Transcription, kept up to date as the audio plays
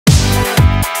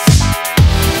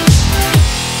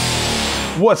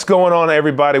What's going on,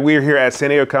 everybody? We're here at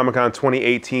San Diego Comic-Con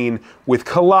 2018 with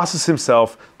Colossus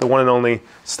himself, the one and only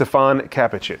Stefan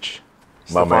Kapic.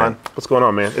 Stefan, what's going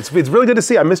on, man? It's really good to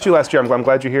see you. I missed you last year. I'm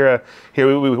glad you're here. We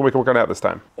can work on it out this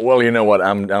time. Well, you know what?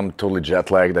 I'm totally jet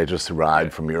lagged. I just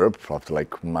arrived from Europe after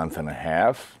like a month and a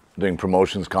half, doing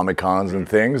promotions, Comic-Cons and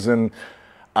things, and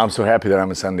I'm so happy that I'm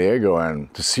in San Diego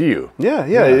and to see you. Yeah.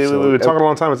 So we've been talking a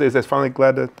long time. It's finally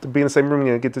glad to be in the same room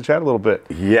and get to chat a little bit.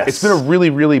 Yes. It's been a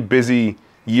really busy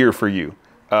year for you.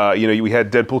 We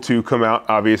had Deadpool 2 come out,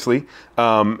 obviously,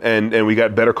 and we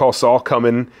got Better Call Saul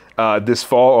coming this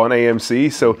fall on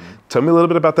AMC. So tell me a little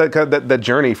bit about that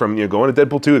journey from going to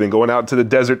Deadpool 2, then going out to the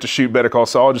desert to shoot Better Call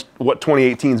Saul. Just what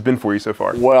 2018's been for you so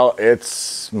far. Well,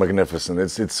 it's magnificent.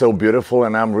 It's so beautiful,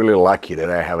 and I'm really lucky that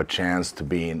I have a chance to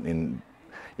be in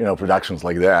productions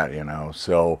like that.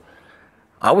 So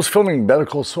I was filming Better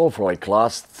Call Saul for like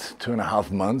last 2.5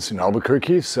 months in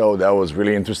Albuquerque, so that was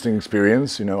really interesting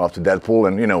experience, after Deadpool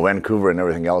and, Vancouver and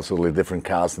everything else, totally different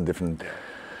cast and different,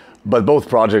 but both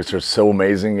projects are so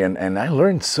amazing, and I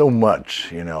learned so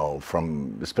much,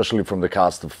 especially from the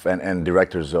cast and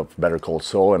directors of Better Call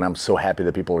Saul, and I'm so happy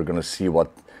that people are going to see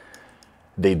what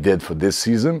they did for this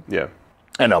season. Yeah.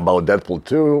 And about Deadpool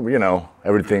 2,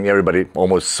 everybody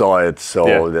almost saw it,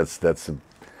 so that's a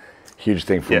huge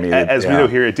thing for me. As we know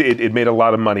here, it made a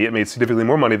lot of money. It made significantly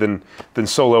more money than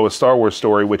Solo, a Star Wars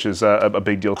story, which is a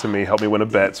big deal to me. Helped me win a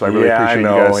bet, so I really appreciate you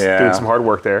guys doing some hard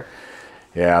work there.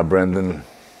 Yeah, Brendan,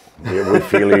 we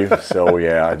feel you, so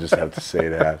yeah, I just have to say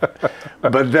that.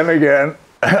 But then again,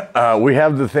 we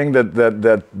have the thing that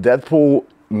Deadpool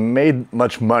made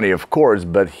much money, of course,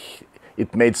 but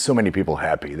it made so many people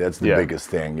happy. That's the biggest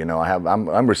thing.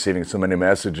 I'm receiving so many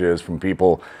messages from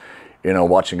people,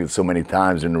 watching it so many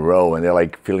times in a row, and they're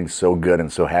like feeling so good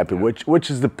and so happy, which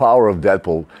is the power of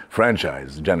Deadpool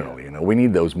franchise generally. We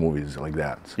need those movies like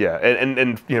that. Yeah,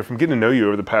 and from getting to know you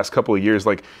over the past couple of years,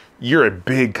 like you're a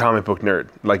big comic book nerd.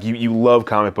 Like you love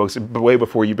comic books way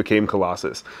before you became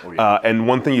Colossus. Oh, yeah. And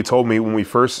one thing you told me when we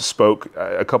first spoke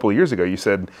a couple of years ago, you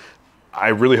said, "I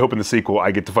really hope in the sequel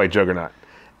I get to fight Juggernaut."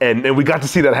 And we got to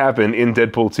see that happen in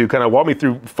Deadpool 2. Kind of walk me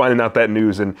through finding out that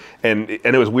news, and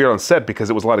it was weird on set because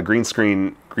it was a lot of green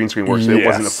screen work, so it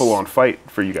wasn't a full-on fight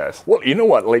for you guys. Well, you know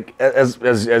what? Like as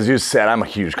you said, I'm a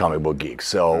huge comic book geek.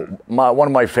 So one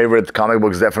of my favorite comic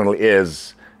books definitely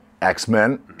is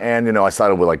X-Men, and I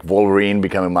started with like Wolverine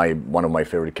becoming one of my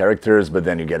favorite characters, but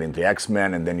then you get into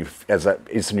X-Men, and then you, as an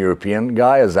Eastern European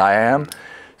guy, as I am.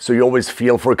 So you always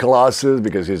feel for Colossus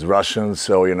because he's Russian.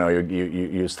 So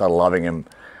you start loving him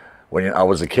when I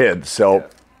was a kid. So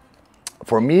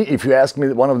for me, if you ask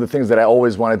me, one of the things that I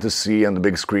always wanted to see on the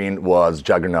big screen was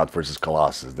Juggernaut versus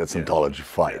Colossus. That's an anthology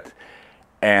fight. Yeah.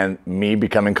 And me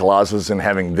becoming Colossus and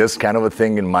having this kind of a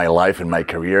thing in my life and my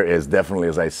career is definitely,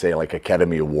 as I say, like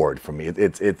Academy Award for me.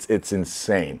 It's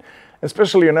insane.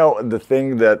 Especially, the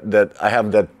thing that I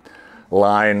have that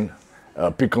line,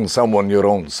 pick on someone your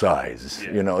own size.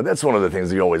 That's one of the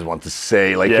things you always want to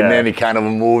say, like in any kind of a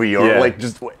movie or like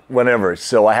just whatever.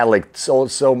 So I had like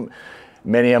so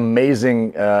many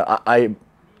amazing, I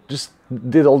just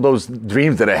did all those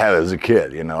dreams that I had as a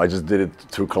kid, I just did it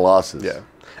through Colossus. Yeah.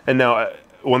 And now,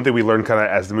 one thing we learned kind of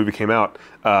as the movie came out,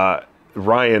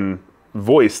 Ryan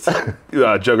voiced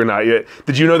Juggernaut.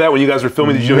 Did you know that when you guys were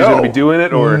filming? Did you know he was going to be doing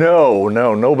it? Or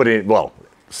No, nobody, well,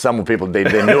 some people, they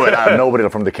knew it. Nobody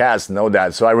from the cast know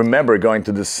that. So I remember going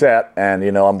to the set and,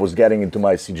 I was getting into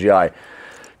my CGI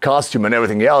costume and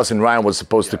everything else, and Ryan was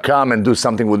supposed to come and do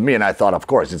something with me, and I thought, of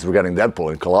course, it's regarding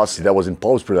Deadpool and Colossus. That was in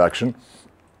post-production.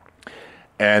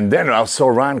 And then I saw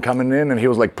Ryan coming in, and he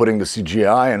was like putting the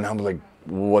CGI, and I'm like,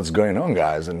 what's going on,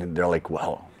 guys? And they're like,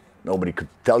 well, nobody could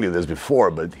tell you this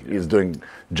before, but he's doing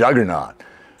Juggernaut.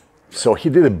 So he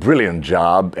did a brilliant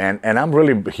job, and I'm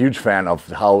really a huge fan of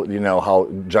how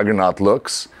Juggernaut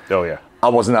looks. Oh yeah. I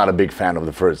was not a big fan of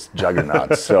the first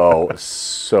Juggernaut,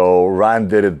 so Ryan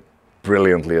did it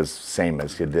brilliantly, same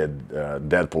as he did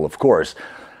Deadpool, of course.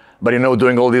 But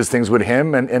doing all these things with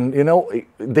him, and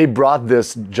they brought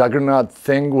this Juggernaut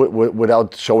thing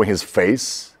without showing his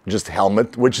face, just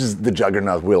helmet, which is the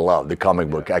Juggernaut we love, the comic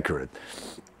book accurate.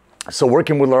 So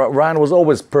working with Ryan was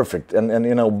always perfect, and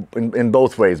in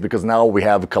both ways, because now we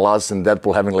have Colossus and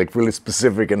Deadpool having like really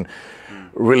specific and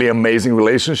really amazing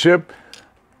relationship,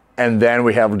 and then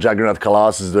we have Juggernaut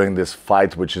Colossus doing this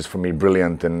fight, which is for me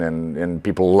brilliant, and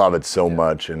people love it so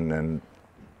much, and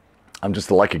I'm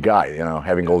just a lucky guy,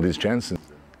 having all these chances.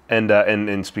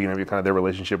 And speaking of kind of their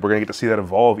relationship, we're going to get to see that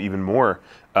evolve even more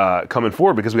coming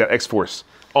forward, because we got X-Force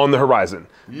on the horizon.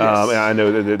 Yes. And I know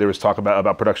that there was talk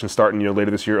about production starting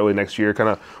later this year, early next year. Kind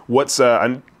of what's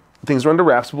things are under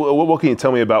wraps. What can you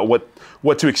tell me about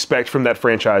what to expect from that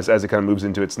franchise as it kind of moves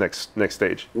into its next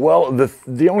stage? Well,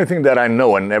 the only thing that I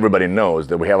know, and everybody knows,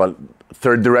 that we have a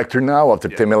third director now after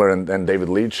Tim Miller and David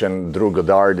Leitch, and Drew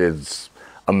Goddard is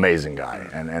amazing guy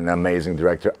and an amazing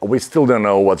director. We still don't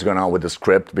know what's going on with the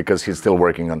script because he's still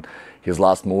working on his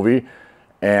last movie.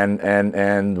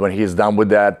 And when he's done with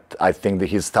that, I think that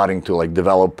he's starting to like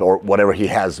develop or whatever he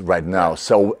has right now.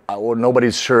 So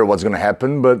nobody's sure what's going to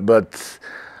happen, but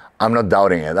I'm not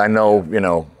doubting it. I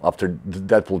know, after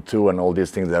Deadpool 2 and all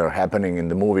these things that are happening in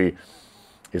the movie,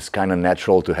 it's kind of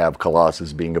natural to have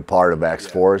Colossus being a part of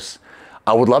X-Force.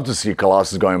 I would love to see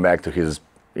Colossus going back to his,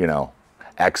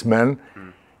 X-Men.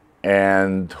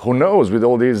 And who knows, with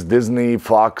all these Disney,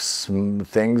 Fox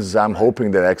things, I'm hoping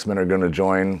that X-Men are going to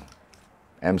join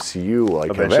MCU,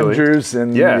 like eventually. Avengers.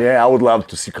 And I would love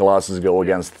to see Colossus go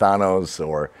against Thanos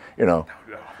or,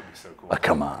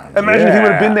 come on. Imagine if he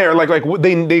would have been there. Like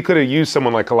they could have used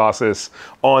someone like Colossus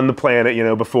on the planet,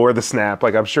 before the snap.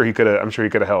 Like I'm sure he could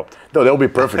have helped. No, that would be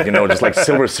perfect. Just like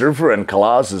Silver Surfer and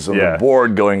Colossus on the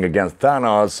board going against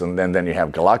Thanos, and then you have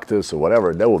Galactus or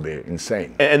whatever. That would be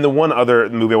insane. And the one other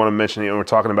movie I want to mention, we're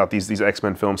talking about these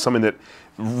X-Men films. Something that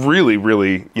really,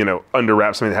 really, under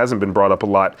wraps, something that hasn't been brought up a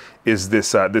lot, is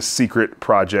this secret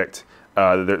project.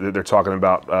 They're talking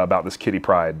about this Kitty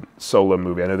Pryde solo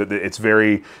movie. I know that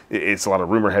it's a lot of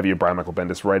rumor heavy. Brian Michael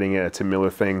Bendis writing it, a Tim Miller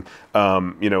thing.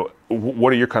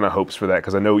 What are your kind of hopes for that?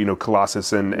 Because I know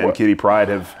Colossus and Kitty Pryde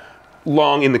have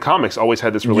long in the comics always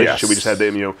had this relationship. Yes. We just had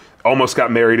them, almost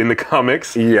got married in the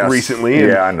comics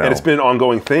recently. I know. And it's been an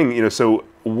ongoing thing. So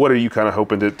what are you kind of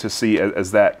hoping to see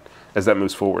as that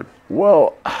moves forward?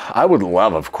 Well, I would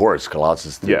love, of course,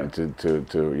 Colossus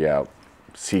to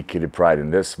see Kitty Pryde in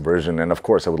this version, and of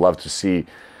course I would love to see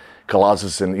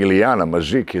Colossus and Illyana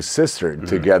Magic, his sister,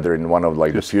 together in one of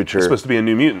the future. It's supposed to be in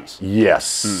New Mutants.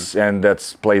 Yes, and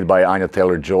that's played by Anya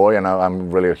Taylor-Joy, and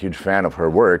I'm really a huge fan of her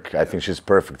work. I think she's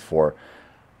perfect for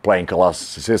playing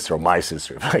Colossus' sister, or my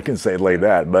sister, if I can say it like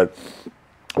that. But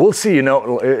we'll see.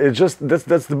 It's just that's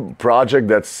the project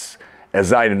that's,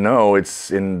 as I know,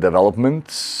 it's in development.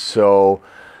 So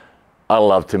I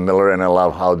love Tim Miller and I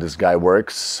love how this guy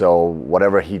works. So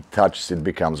whatever he touches, it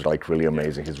becomes really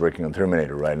amazing. He's working on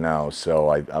Terminator right now, so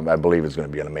I believe it's going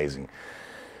to be an amazing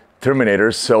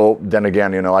Terminator. So then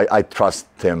again, I trust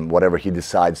him. Whatever he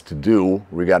decides to do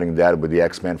regarding that with the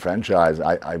X-Men franchise,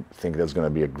 I think that's going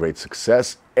to be a great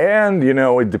success. And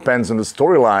it depends on the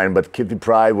storyline. But Kitty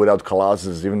Pryde without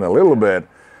Colossus, even a little bit,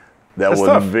 that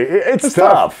wouldn't be. It's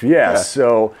tough. Yes. Yeah.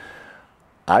 So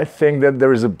I think that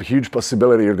there is a huge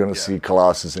possibility you're going to see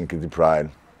Colossus and Kitty Pryde.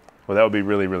 Well, that would be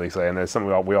really, really exciting. That's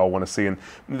something we all want to see. And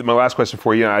my last question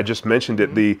for you, I just mentioned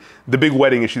it, the big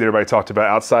wedding issue that everybody talked about.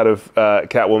 Outside of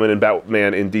Catwoman and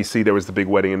Batman in DC, there was the big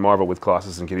wedding in Marvel with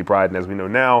Colossus and Kitty Pryde. And as we know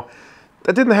now,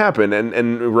 that didn't happen.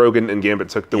 And Rogue and Gambit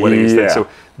took the wedding instead. So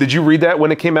did you read that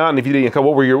when it came out? And if you didn't,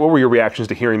 what were your reactions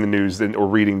to hearing the news or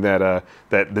reading that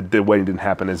the wedding didn't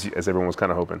happen as everyone was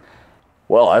kind of hoping?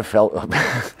 Well, I felt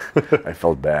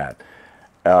bad.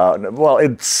 Well,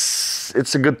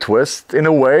 it's a good twist in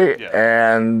a way,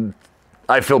 and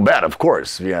I feel bad, of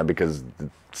course, because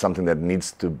it's something that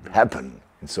needs to happen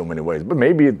in so many ways. But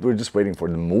maybe we're just waiting for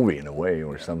the movie in a way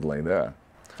or something like that.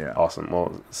 Yeah. Awesome.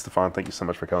 Well, Stefan, thank you so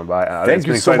much for coming by. Thank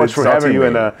you so much for having me.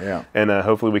 And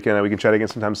hopefully we can chat again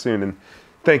sometime soon. And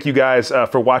thank you guys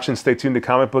for watching. Stay tuned to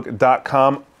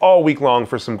Comicbook.com all week long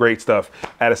for some great stuff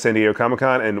at San Diego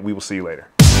Comic-Con, and we will see you later.